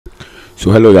So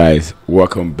hello guys,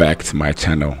 welcome back to my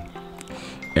channel,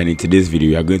 and in today's video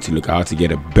we are going to look at how to get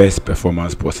the best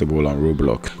performance possible on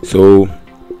Roblox. So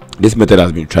this method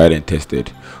has been tried and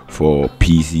tested for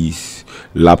PCs,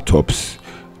 laptops,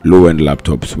 low-end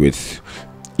laptops with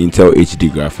Intel HD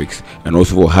graphics, and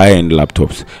also for high-end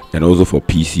laptops, and also for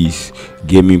PCs,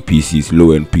 gaming PCs,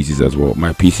 low-end PCs as well.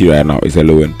 My PC right now is a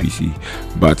low-end PC,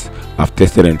 but I've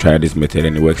tested and tried this method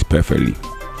and it works perfectly.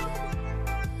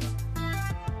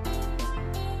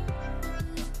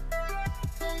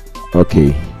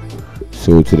 Okay,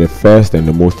 so to the first and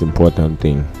the most important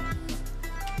thing,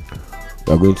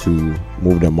 we are going to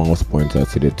move the mouse pointer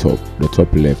to the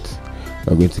top left.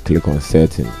 We are going to click on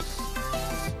settings.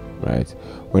 Right,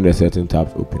 when the setting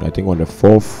tabs open, I think on the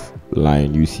fourth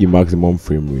line you see maximum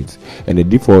frame rate, and the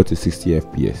default is 60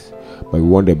 fps, but we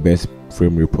want the best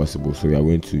frame rate possible, so we are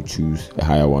going to choose a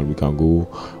higher one. We can go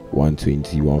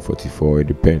 120, 144, it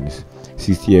depends.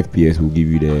 60 fps will give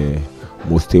you the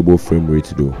most stable frame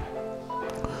rate though.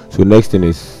 So next thing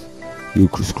is you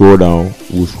scroll down,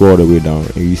 we'll scroll all the way down,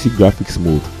 and you see graphics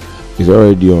mode is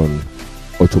already on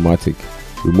automatic.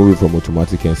 Remove it from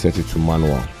automatic and set it to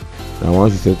manual. Now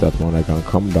once you set that one, I can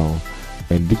come down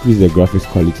and decrease the graphics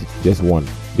quality to just 1.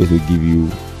 This will give you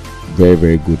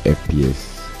very good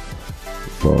FPS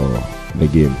for the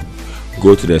game.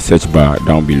 Go to the search bar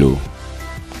down below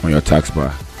on your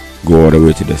taskbar, go all the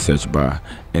way to the search bar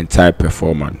and type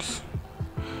performance.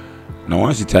 Now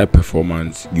once you type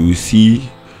performance, you will see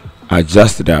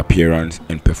adjust the appearance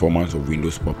and performance of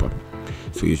Windows pop-up.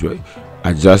 So you should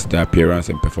adjust the appearance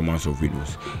and performance of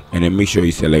Windows, and then make sure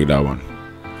you select that one.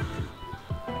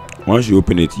 Once you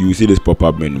open it, you will see this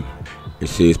pop-up menu. It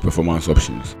says performance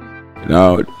options.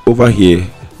 Now over here,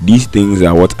 these things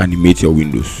are what animate your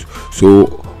windows. So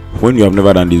when you have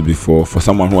never done this before, for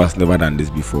someone who has never done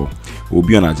this before, it will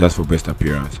be on adjust for best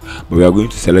appearance, but we are going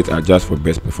to select adjust for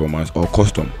best performance or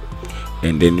custom,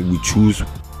 and then we choose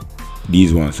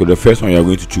these ones. So the first one you are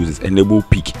going to choose is enable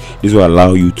peek. This will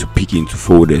allow you to peek into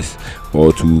folders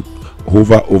or to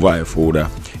hover over a folder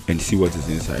and see what is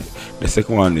inside. The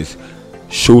second one is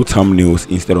show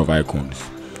thumbnails instead of icons.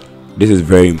 This is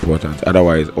very important,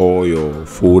 otherwise all your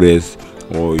folders,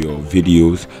 all your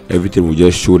videos, everything will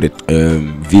just show the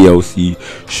VLC,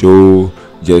 show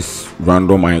just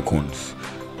random icons,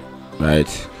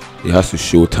 right? It has to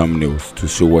show thumbnails to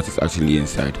show what is actually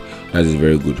inside. That is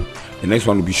very good. The next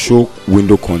one will be show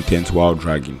window content while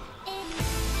dragging,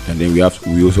 and then we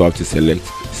also have to select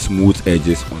smooth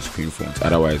edges on screen fonts,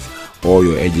 otherwise all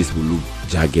your edges will look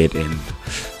jagged and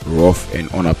rough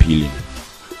and unappealing.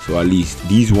 So at least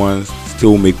these ones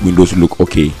still make Windows look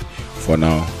okay for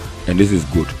now, and this is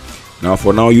good. Now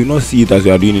for now you not see it as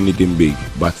you are doing anything big,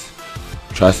 but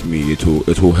trust me, it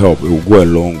will help. It will go a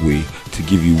long way to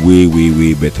give you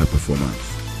way better performance.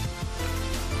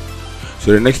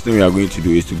 So the next thing we are going to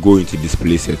do is to go into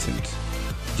display settings.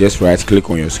 Just right click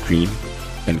on your screen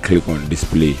and click on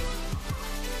display.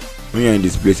 When you're in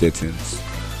display settings,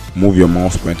 move your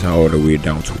mouse pointer all the way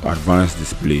down to advanced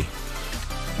display.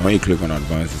 And when you click on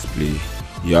advanced display,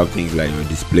 you have things like your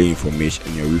display information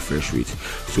and your refresh rate.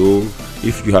 So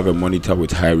if you have a monitor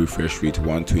with high refresh rate,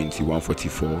 120,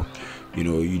 144,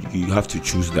 you have to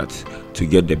choose that to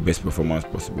get the best performance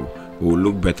possible. It will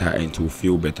look better and it will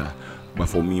feel better. But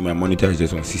for me, my monitor is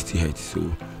just on 60 Hz,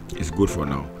 so it's good for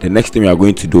now. The next thing we are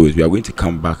going to do is we are going to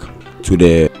come back to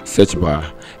the search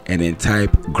bar and then type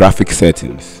graphic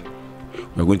settings.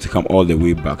 We're going to come all the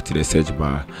way back to the search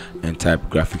bar and type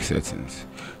graphic settings.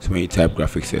 So when you type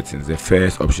graphic settings, the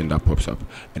first option that pops up,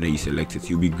 and then you select it,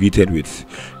 you'll be greeted with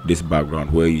this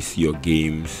background where you see your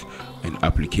games and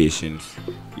applications.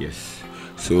 Yes,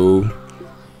 so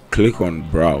click on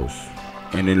browse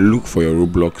and then look for your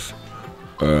Roblox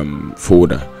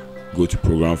folder. Go to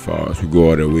program files, we go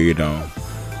all the way down,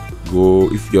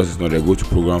 if yours is not there, go to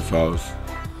program files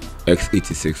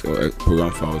x86 or program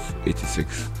files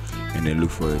 86 and then look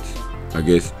for it. I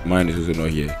guess mine is also not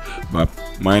here, but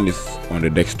mine is on the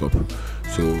desktop.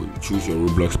 So choose your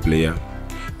Roblox player,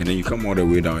 and then you come all the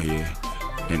way down here,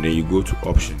 and then you go to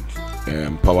options,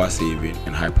 power saving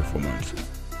and high performance.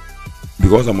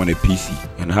 Because I'm on a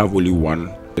PC and I have only one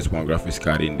graphics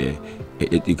card in there,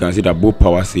 you can see that both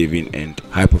power saving and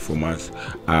high performance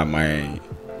are my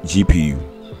GPU,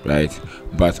 right?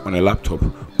 But on a laptop,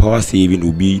 power saving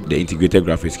will be the integrated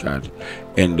graphics card,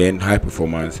 and then high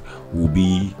performance will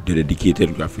be the dedicated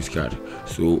graphics card.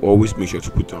 So always make sure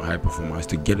to put on high performance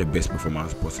to get the best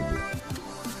performance possible.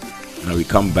 Now we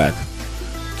come back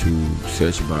to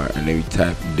search bar and then we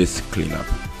type disk cleanup.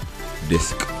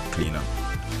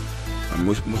 And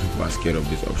most people are scared of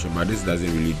this option, but this doesn't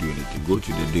really do anything. Go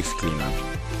to the disk cleanup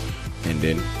and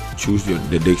then choose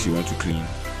the decks you want to clean.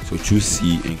 So choose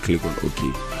C and click on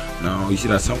OK. Now you see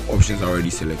that some options are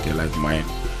already selected, like mine: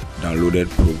 downloaded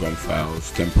program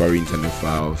files, temporary internet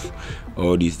files.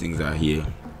 All these things are here.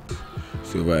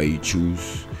 So where you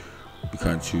choose, you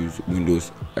can choose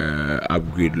Windows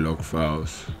upgrade log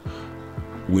files,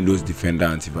 Windows Defender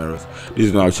antivirus. This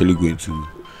is not actually going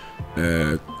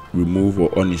to remove or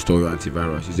uninstall your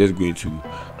antivirus. It's just going to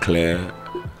clear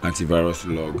antivirus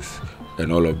logs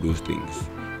and all of those things,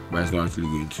 but it's not actually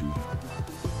going to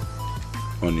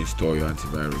uninstall your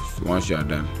antivirus. Once you are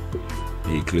done,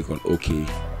 then you click on OK.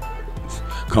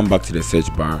 Come back to the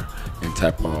search bar and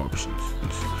type power options.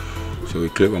 So we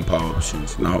click on power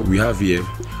options. Now we have here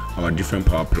our different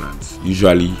power plants.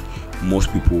 Usually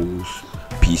most people's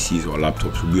PCs or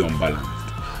laptops will be unbalanced,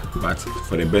 but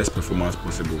for the best performance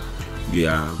possible, we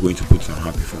are going to put some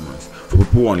high performance. For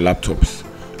people on laptops,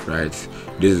 right,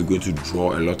 this is going to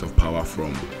draw a lot of power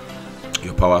from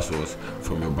your power source,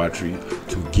 from your battery,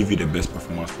 to give you the best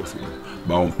performance possible.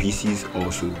 But on PCs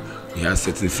also, it has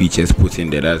certain features put in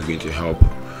there that's going to help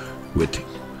with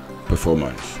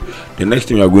performance. The next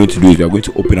thing we are going to do is we are going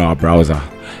to open our browser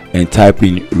and type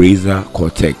in Razer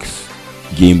Cortex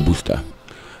Game Booster.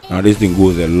 Now this thing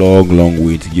goes a long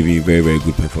way to give you very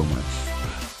good performance.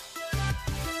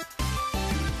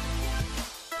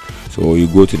 So you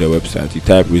go to the website, you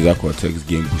type Razer Cortex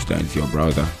Game Booster into your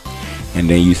browser, and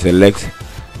then you select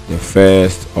the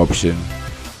first option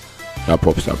that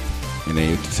pops up, and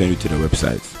then it send you to the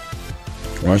website.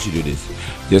 Once you do this,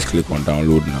 just click on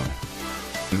download now.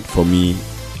 For me,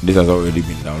 this has already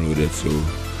been downloaded, so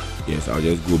yes, I'll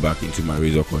just go back into my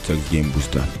Razer Cortex Game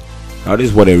Booster. Now this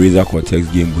is what a Razer Cortex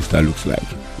Game Booster looks like,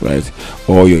 right?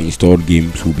 All your installed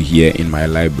games will be here in my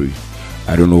library.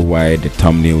 I don't know why the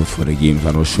thumbnails for the games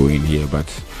are not showing here, but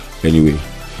anyway,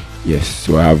 yes,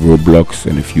 so I have Roblox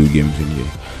and a few games in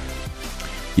here.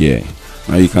 Yeah,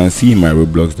 now you can see in my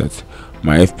Roblox that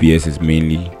my FPS is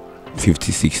mainly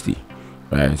 50-60,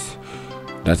 right?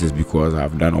 That is because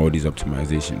I've done all these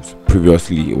optimizations.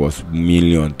 Previously it was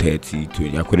mainly on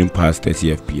 30-20. I couldn't pass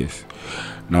 30 FPS.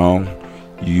 Now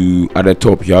you at the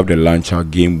top you have the launcher,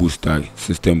 Game Booster,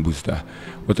 System Booster.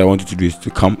 What I want you to do is to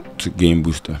come to Game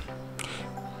Booster,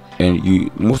 and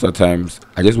you most of the times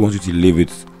I just want you to leave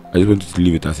it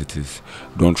as it is.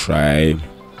 Don't try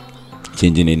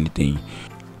changing anything.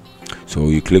 So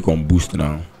you click on boost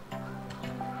now.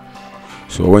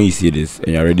 So when you see this and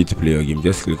you're ready to play your game,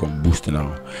 just click on boost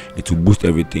now. It will boost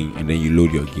everything, and then you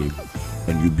load your game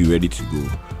and you'll be ready to go.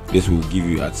 This will give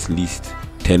you at least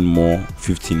 10 more,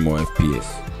 15 more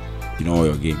FPS in all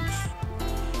your games.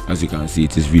 As you can see,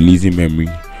 it is releasing memory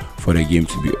for the game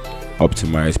to be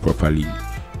optimized properly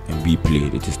and be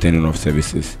played. It is turning off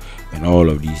services and all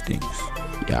of these things.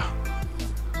 Yeah.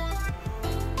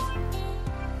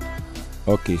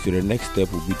 Okay, so the next step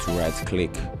will be to right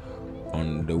click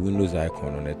on the Windows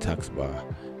icon on the taskbar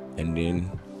and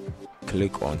then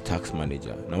click on Task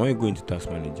Manager. Now when you go into Task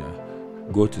Manager,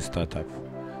 go to Startup.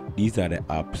 These are the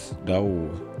apps that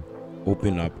will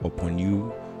open up upon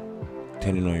you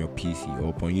turning on your PC or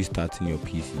upon you starting your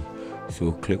PC.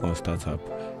 So click on Startup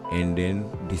and then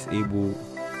disable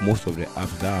most of the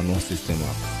apps that are not system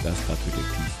apps that start with the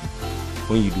PC.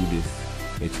 When you do this,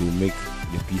 it will make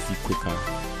the PC quicker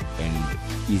and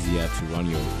easier to run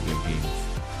your games.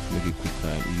 Make it quicker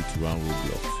and easy to run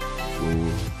Roblox. So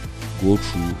go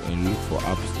through and look for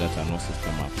apps that are not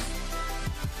system apps,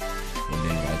 and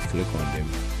then right click on them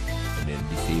and then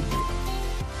disable.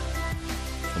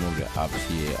 Some of the apps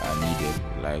here are needed,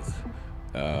 like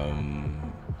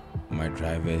my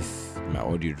drivers, my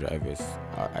audio drivers.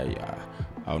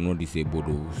 I'll not disable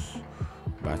those,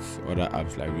 but other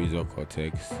apps like Razer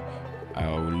Cortex, I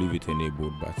will leave it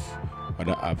enabled, but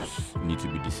other apps need to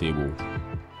be disabled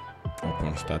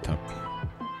upon startup.